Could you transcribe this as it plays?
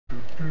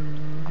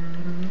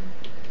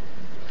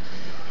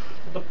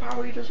The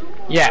power he does all.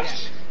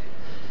 Yes!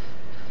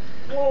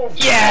 Oh.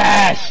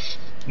 Yes!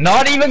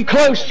 Not even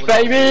close,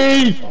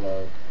 baby!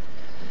 Hello.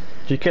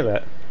 Did you kill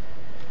it?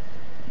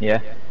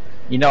 Yeah.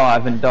 You know I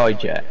haven't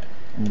died yet.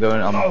 I'm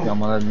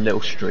on a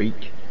little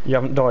streak. You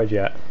haven't died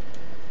yet?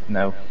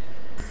 No.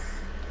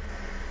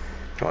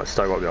 Right,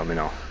 stay right behind me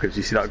now, because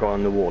you see that guy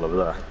on the wall over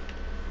there?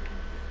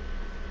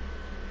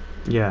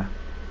 Yeah.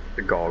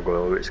 The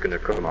gargoyle, it's going to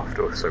come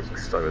after us, so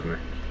stay with me.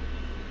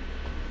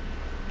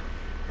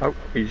 Oh,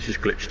 he's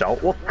just glitched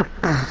out. What the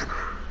f?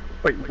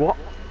 Wait, what?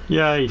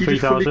 Yay, You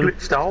just fully 3,000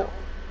 glitched out?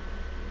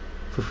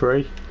 for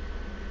free.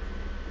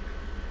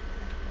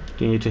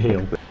 Do you need to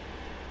heal?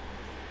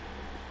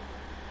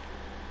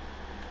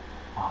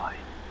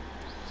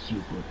 You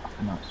would up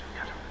a nice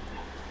together.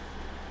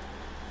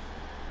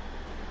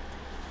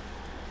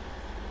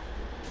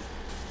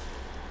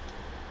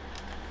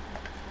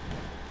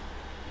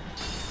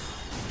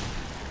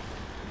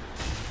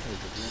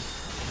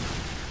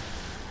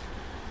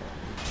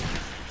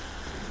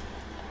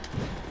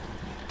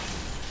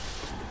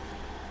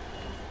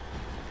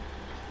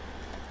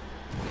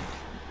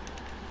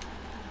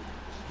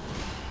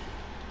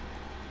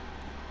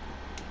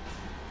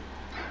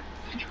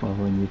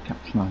 Following you,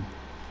 Captain.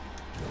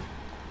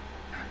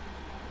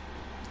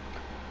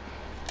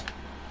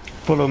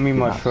 Follow me,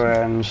 my That's-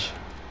 friends.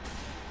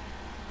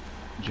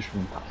 Just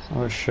run past.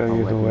 I'll show Oh,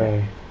 you the wait,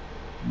 way.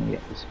 Let me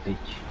get this bitch.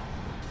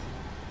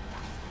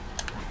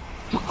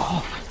 Fuck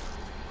off!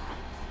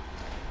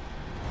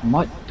 I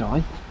might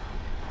die.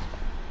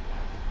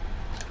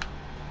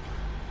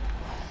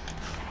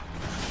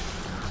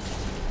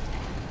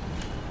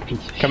 Piece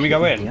of Can we shit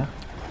go in? here.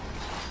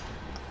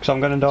 Because I'm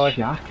gonna die.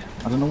 Jack?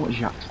 I don't know what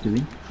Jack's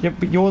doing. Yeah,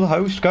 but you're the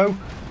host, go.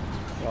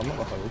 Yeah, I'm not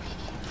the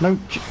host. No,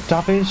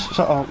 Dav is.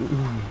 So, oh,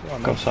 Yeah,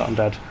 I'm God, so I'm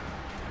dead.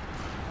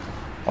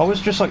 I was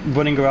just like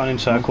running around in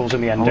circles in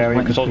the end I was area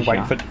because I was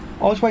waiting waiting for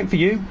for. I was waiting for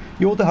you.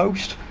 You're the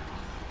host.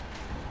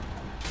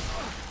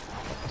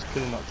 I was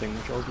killing that thing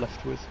which I was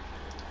left with.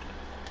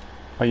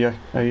 Are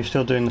you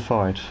still doing the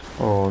fight,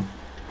 or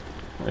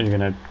are you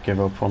gonna give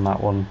up on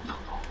that one?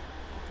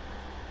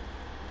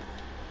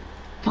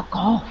 Fuck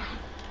off!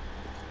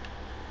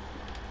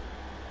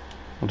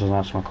 That doesn't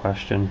answer my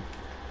question.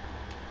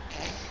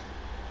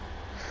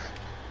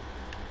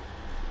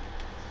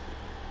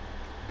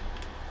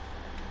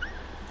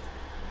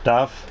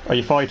 Dav, are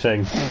you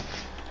fighting?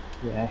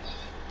 Yes.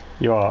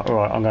 You are. All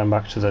right, I'm going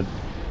back to the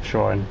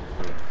shrine.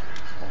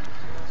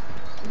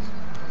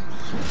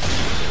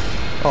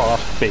 Oh,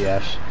 that's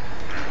BS.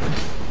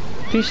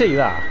 Do you see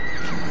that?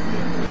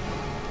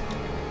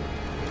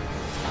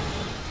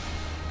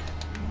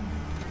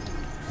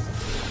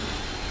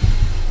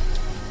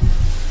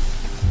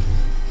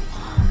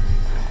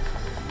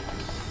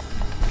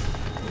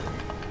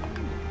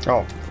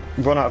 Oh,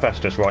 run out of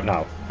Estus right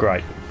now.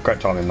 Great. Great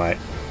timing, mate.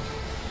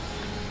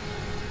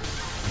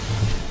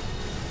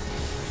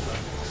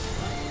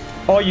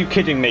 Are you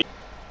kidding me?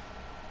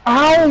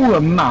 Ow,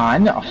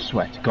 man! I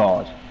swear to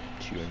God.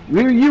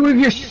 You with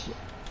your...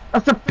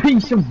 That's a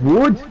piece of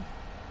wood!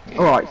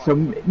 Alright, so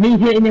me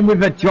hitting him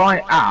with a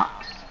giant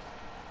axe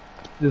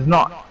does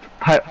not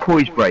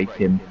poise break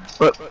him.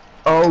 But,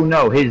 oh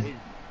no, his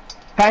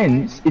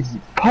fence, his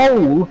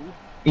pole,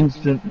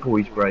 instant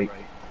poise break.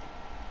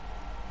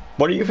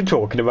 What are you even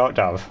talking about,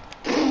 Dav?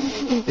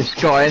 This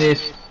guy and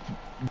his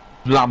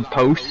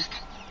lamppost.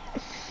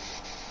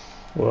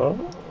 What?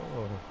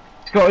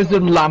 He's got his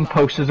little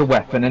lamppost as a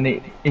weapon and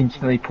it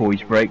instantly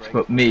poise breaks,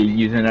 but me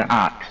using an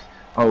axe,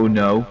 oh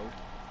no.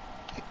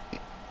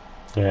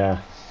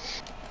 Yeah.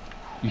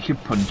 You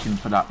should punch him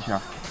for that,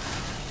 Jack.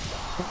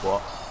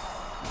 What?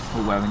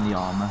 For wearing the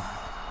armour.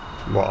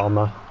 What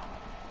armour?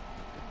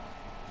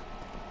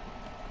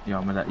 The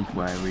armour that he's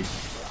wearing.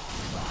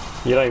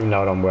 You don't even know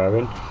what I'm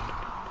wearing.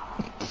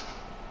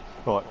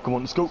 Right, come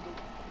on, let's go.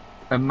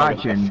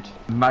 Imagine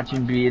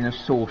being a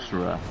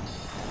sorcerer.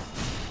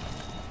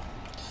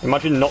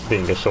 Imagine not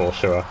being a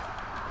sorcerer.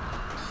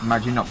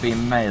 Imagine not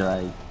being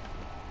melee.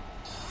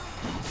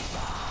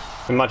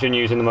 Imagine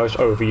using the most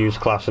overused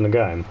class in the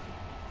game.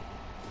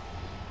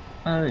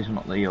 It's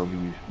not the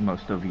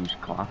most overused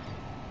class.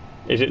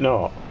 Is it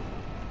not?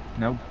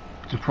 No,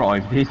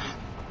 surprised it.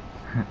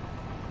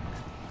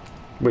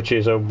 Which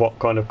is a what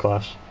kind of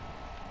class?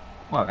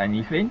 Well,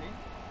 anything.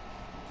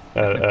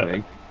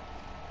 Technically.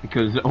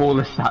 Because all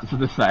the stats are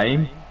the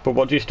same. But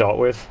what do you start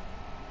with?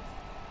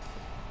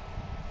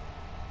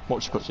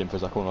 Watch your cutscene for a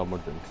second, I'm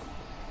wondering.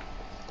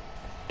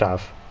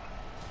 Dav.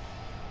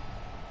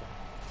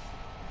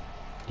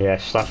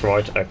 Yes, that's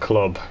right, a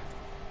club.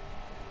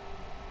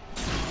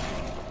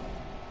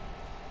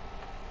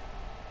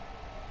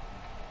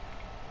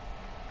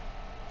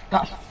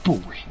 That's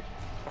bullshit.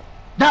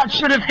 That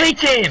should have hit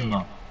him!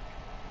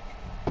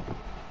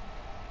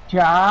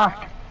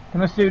 Jack,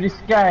 can I do this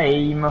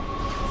game?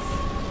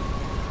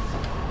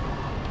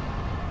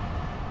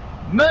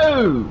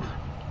 Move!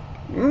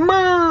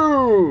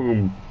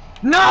 Move!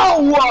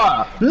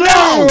 No!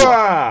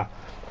 No!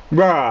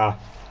 Rah!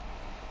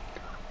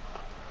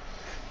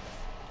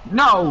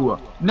 No!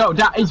 No,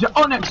 that is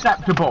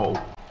unacceptable!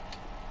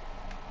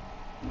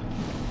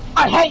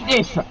 I hate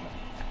this!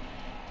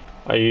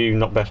 Are you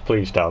not best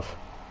pleased, Dav?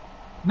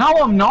 No,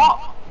 I'm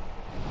not!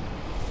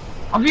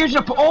 I've used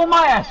up all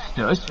my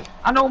Estus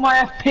and all my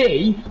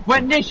FP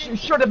when this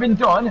should have been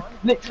done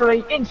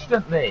literally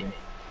instantly.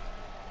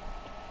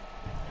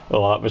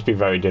 Well, that must be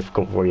very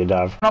difficult for you,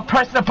 Dav. I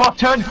press the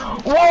button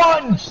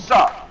once!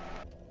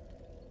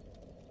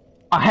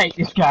 I hate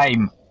this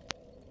game.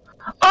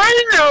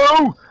 I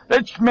know!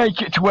 Let's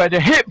make it to where the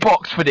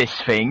hitbox for this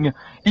thing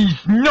is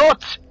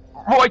not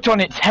right on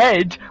its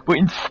head, but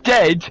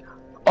instead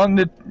on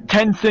the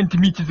 10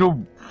 centimeters or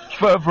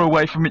further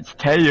away from its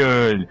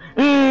tail.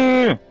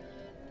 I'm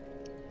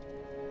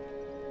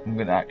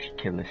gonna actually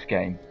kill this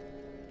game.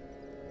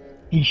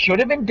 He should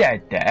have been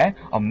dead there.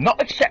 I'm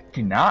not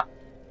accepting that.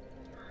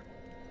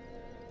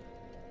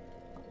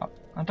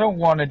 I don't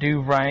want to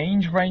do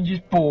range. Range is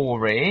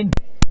boring.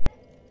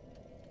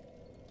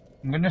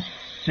 I'm gonna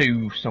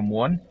sue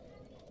someone.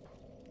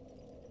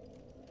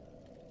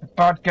 A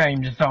bad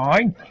game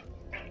design.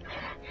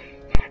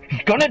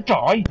 He's gonna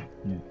die.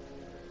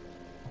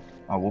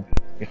 I will,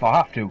 if I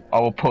have to, I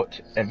will put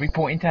every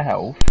point into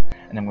health,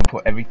 and I'm gonna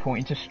put every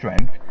point into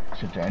strength.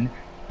 So then,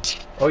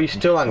 Oh, you're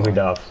still angry,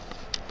 Dav?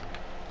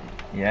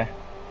 yeah.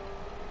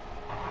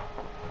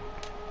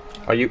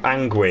 Are you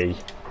angry?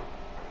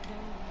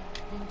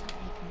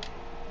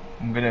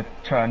 I'm gonna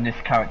turn this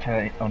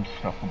character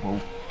unstoppable.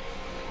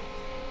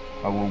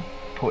 I will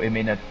put him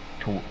in a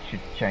tortured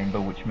chamber,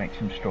 which makes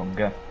him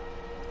stronger.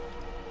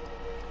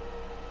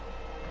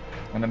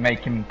 I'm gonna make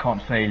him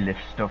constantly lift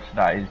stuff so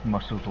that his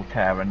muscles will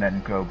tear and then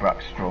grow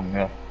back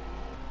stronger.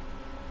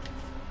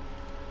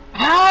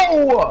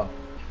 Ow!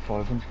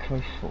 500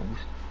 close falls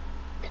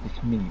to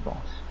this mini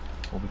boss,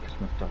 or because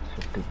my dad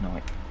said good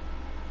night.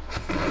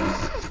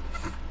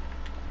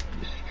 He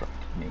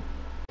distracted me.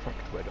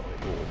 Cracked red eye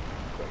ball.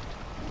 Great.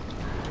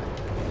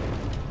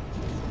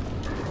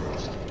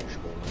 Just the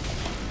usual.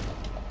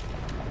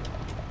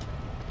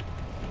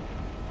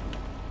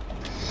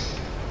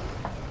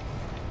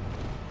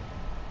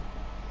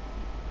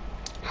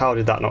 How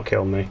did that not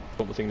kill me?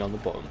 Want the thing down the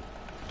bottom?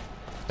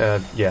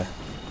 Yeah.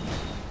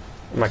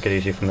 Make it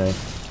easy for me,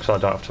 because I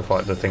don't have to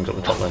fight the things at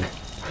the top then.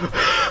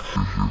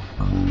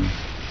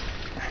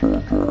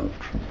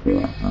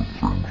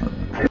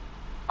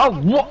 Oh,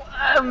 what?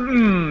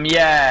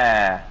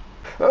 Yeah.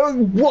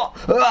 What?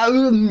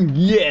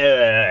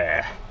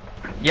 Yeah!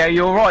 Yeah,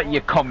 you're right,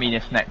 you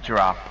communist neck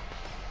giraffe.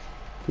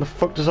 The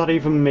fuck does that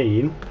even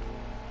mean?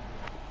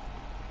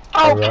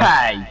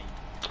 Okay.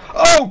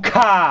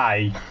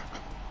 Okay!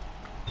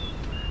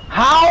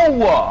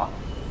 How?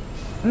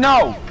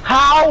 No,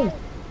 how?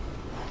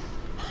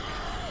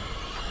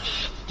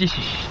 This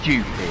is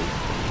stupid.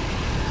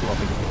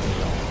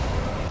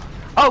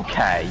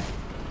 Okay.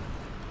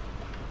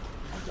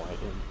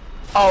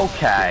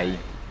 Okay.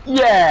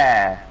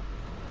 Yeah.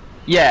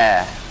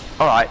 Yeah.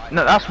 Alright,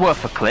 no, that's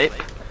worth a clip.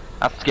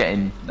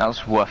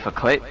 That's worth a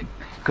clip.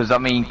 Because, I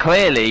mean,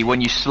 clearly,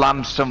 when you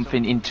slam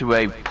something into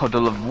a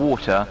puddle of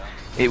water,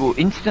 it will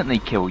instantly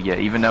kill you,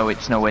 even though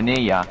it's nowhere near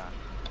you.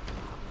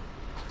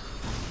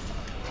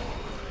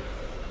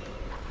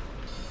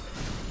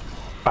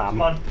 Bam.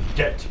 Come on,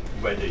 get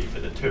ready for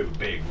the two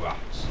big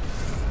rats.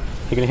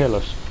 You gonna heal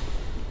us?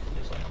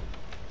 Yes,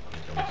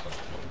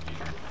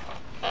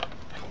 I am.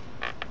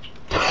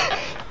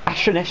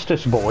 Ashen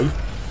Estus, boy.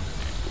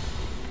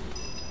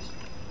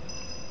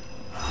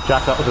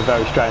 Jack, that was a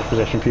very strange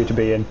position for you to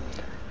be in.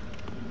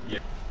 Yeah.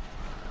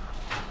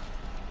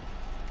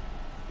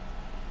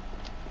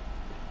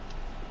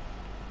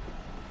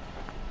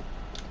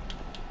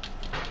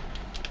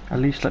 At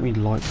least let me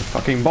light the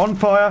fucking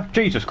bonfire!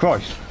 Jesus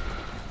Christ!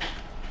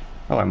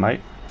 Hello,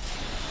 mate.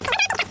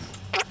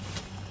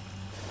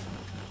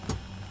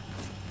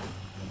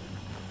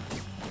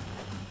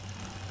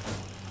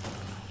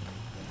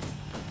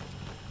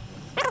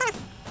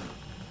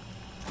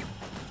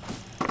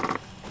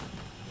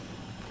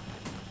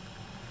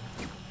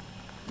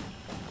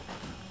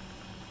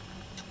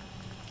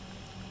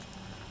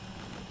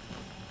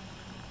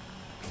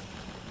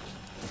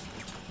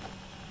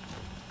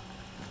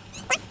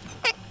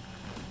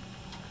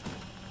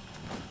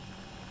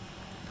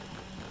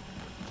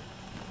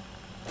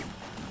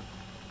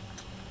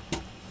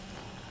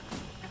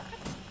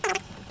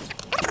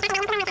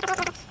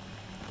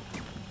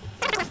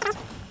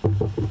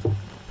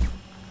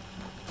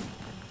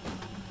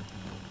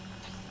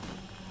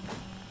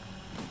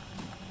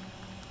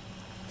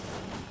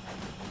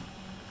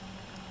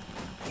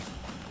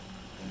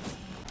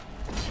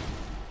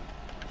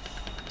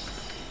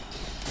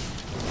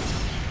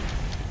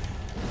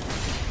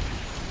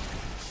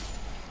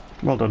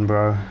 Well done,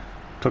 bro.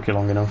 Took you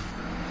long enough.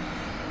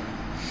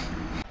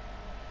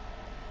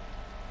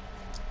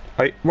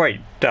 Wait,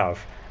 Dav.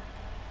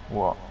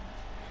 What?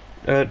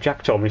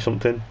 Jack told me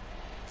something.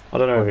 I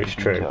don't know if it's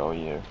true. Tell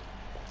you.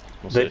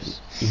 What's That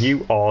this?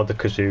 you are the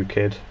Kazoo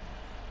Kid.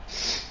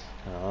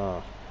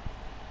 Ah.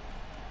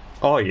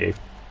 Are you?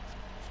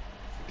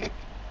 Don't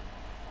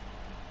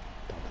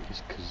think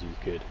he's Kazoo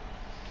Kid.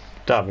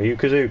 Dav, are you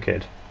Kazoo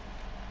Kid?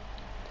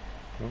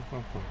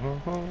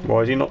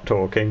 Why is he not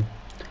talking?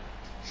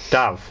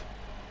 Dav?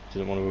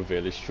 Doesn't want to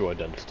reveal his true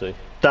identity.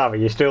 Dav, are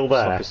you still It's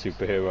there? like a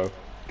superhero.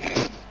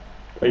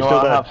 Are you No, still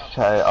I there? have to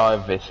say, I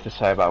have this to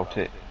say about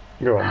it.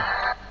 Go on.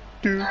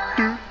 Do,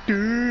 do,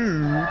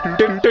 do, do,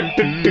 Do, do,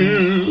 do,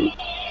 do.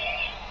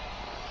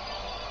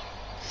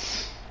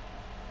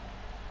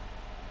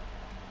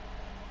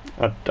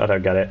 I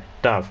don't get it.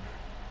 Dav,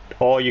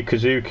 are you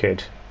Kazoo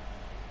Kid?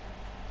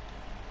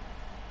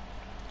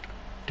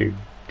 Do,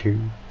 do,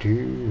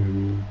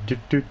 do, do,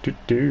 do, do,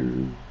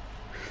 do.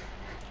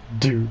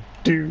 Do,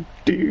 do,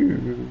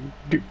 do,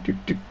 do, do,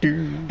 do,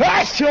 do.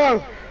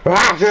 Achoo!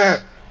 Rahoo!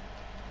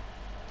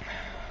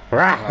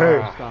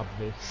 Rahoo!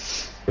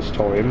 This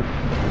time.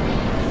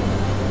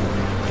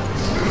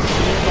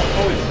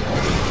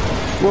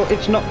 Well,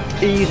 it's not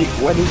easy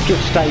when he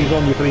just stays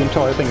on you for the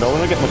entire thing. I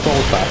want to get my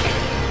gold back.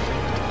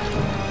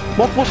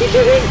 What's he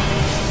doing?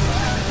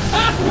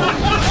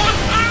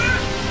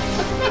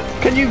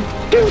 Can you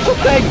do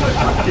something?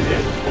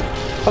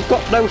 I've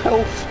got no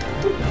health.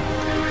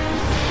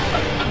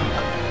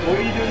 What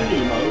are you doing in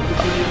emo?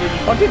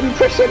 I didn't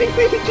press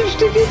anything, he just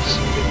did it.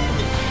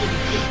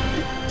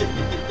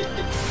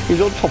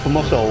 He's on top of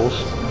my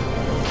souls.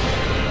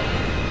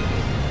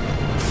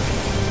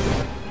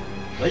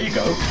 There you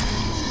go.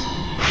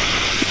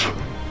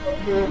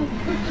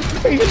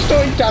 He just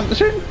started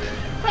dancing.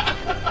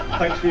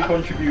 Thanks for your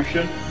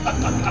contribution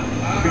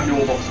to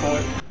your boss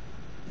fight.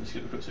 Let's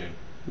skip the cutscene.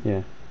 Yeah.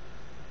 I'm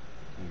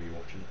gonna be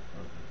watching it.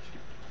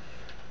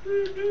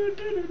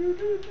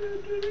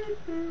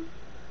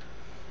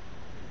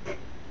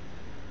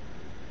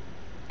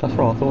 That's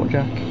what I thought,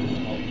 Jack.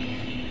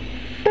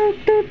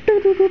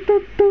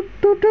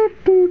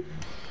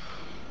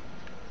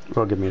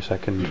 Well, give me a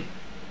second.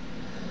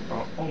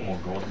 Oh my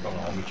god, I've got an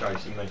army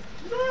chasing me.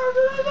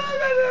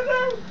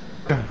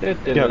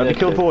 Yeah, have you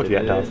killed Vord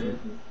yet, Dav?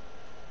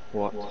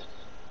 What?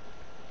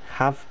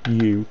 Have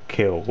you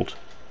killed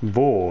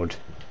Vord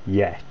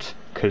yet,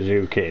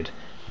 Kazoo Kid?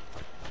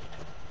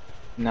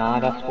 Nah,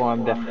 that's why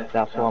I'm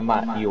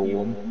at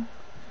Yorm.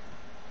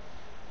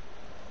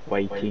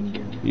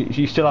 Waiting.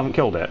 You still haven't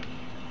killed it?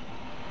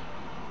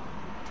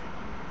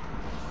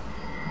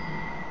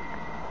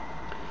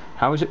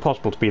 How is it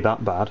possible to be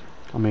that bad?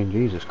 I mean,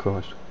 Jesus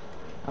Christ.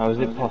 How is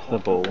it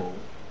possible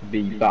to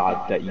be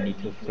bad that you need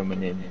to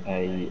summon in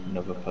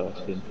another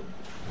person?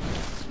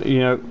 You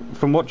know,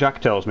 from what Jack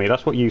tells me,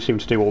 that's what you seem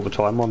to do all the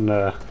time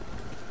on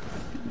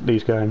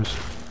these games.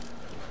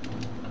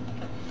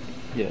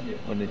 Yeah,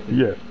 honestly.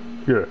 Yeah,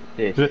 yeah.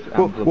 This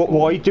Well, and the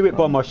why ball. do it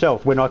by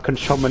myself when I can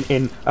summon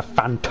in a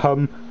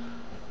phantom?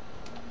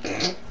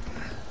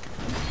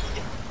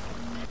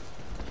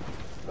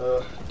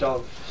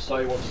 Dav,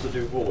 say wants to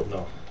do Vord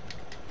now.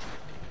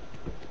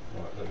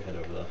 Right, let me head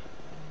over there.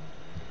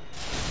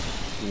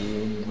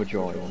 The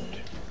giant.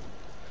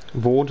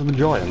 Vord the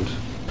Giant.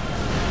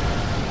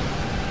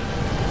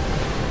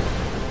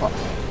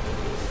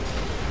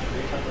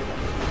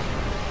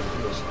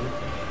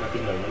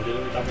 Reckon no one did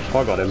any damage.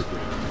 I got him.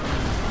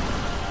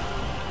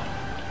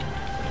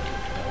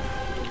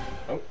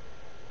 Oh,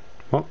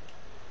 What?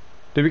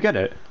 Did we get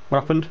it?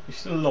 What happened? he's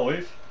still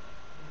alive.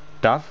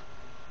 Dav?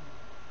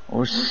 I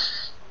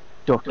was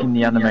stuck in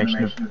the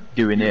animation of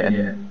doing it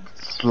and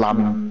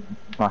slammed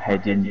my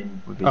head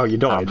in with his Oh, you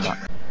died?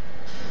 hand.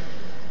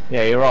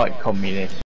 Yeah, you're right, communist.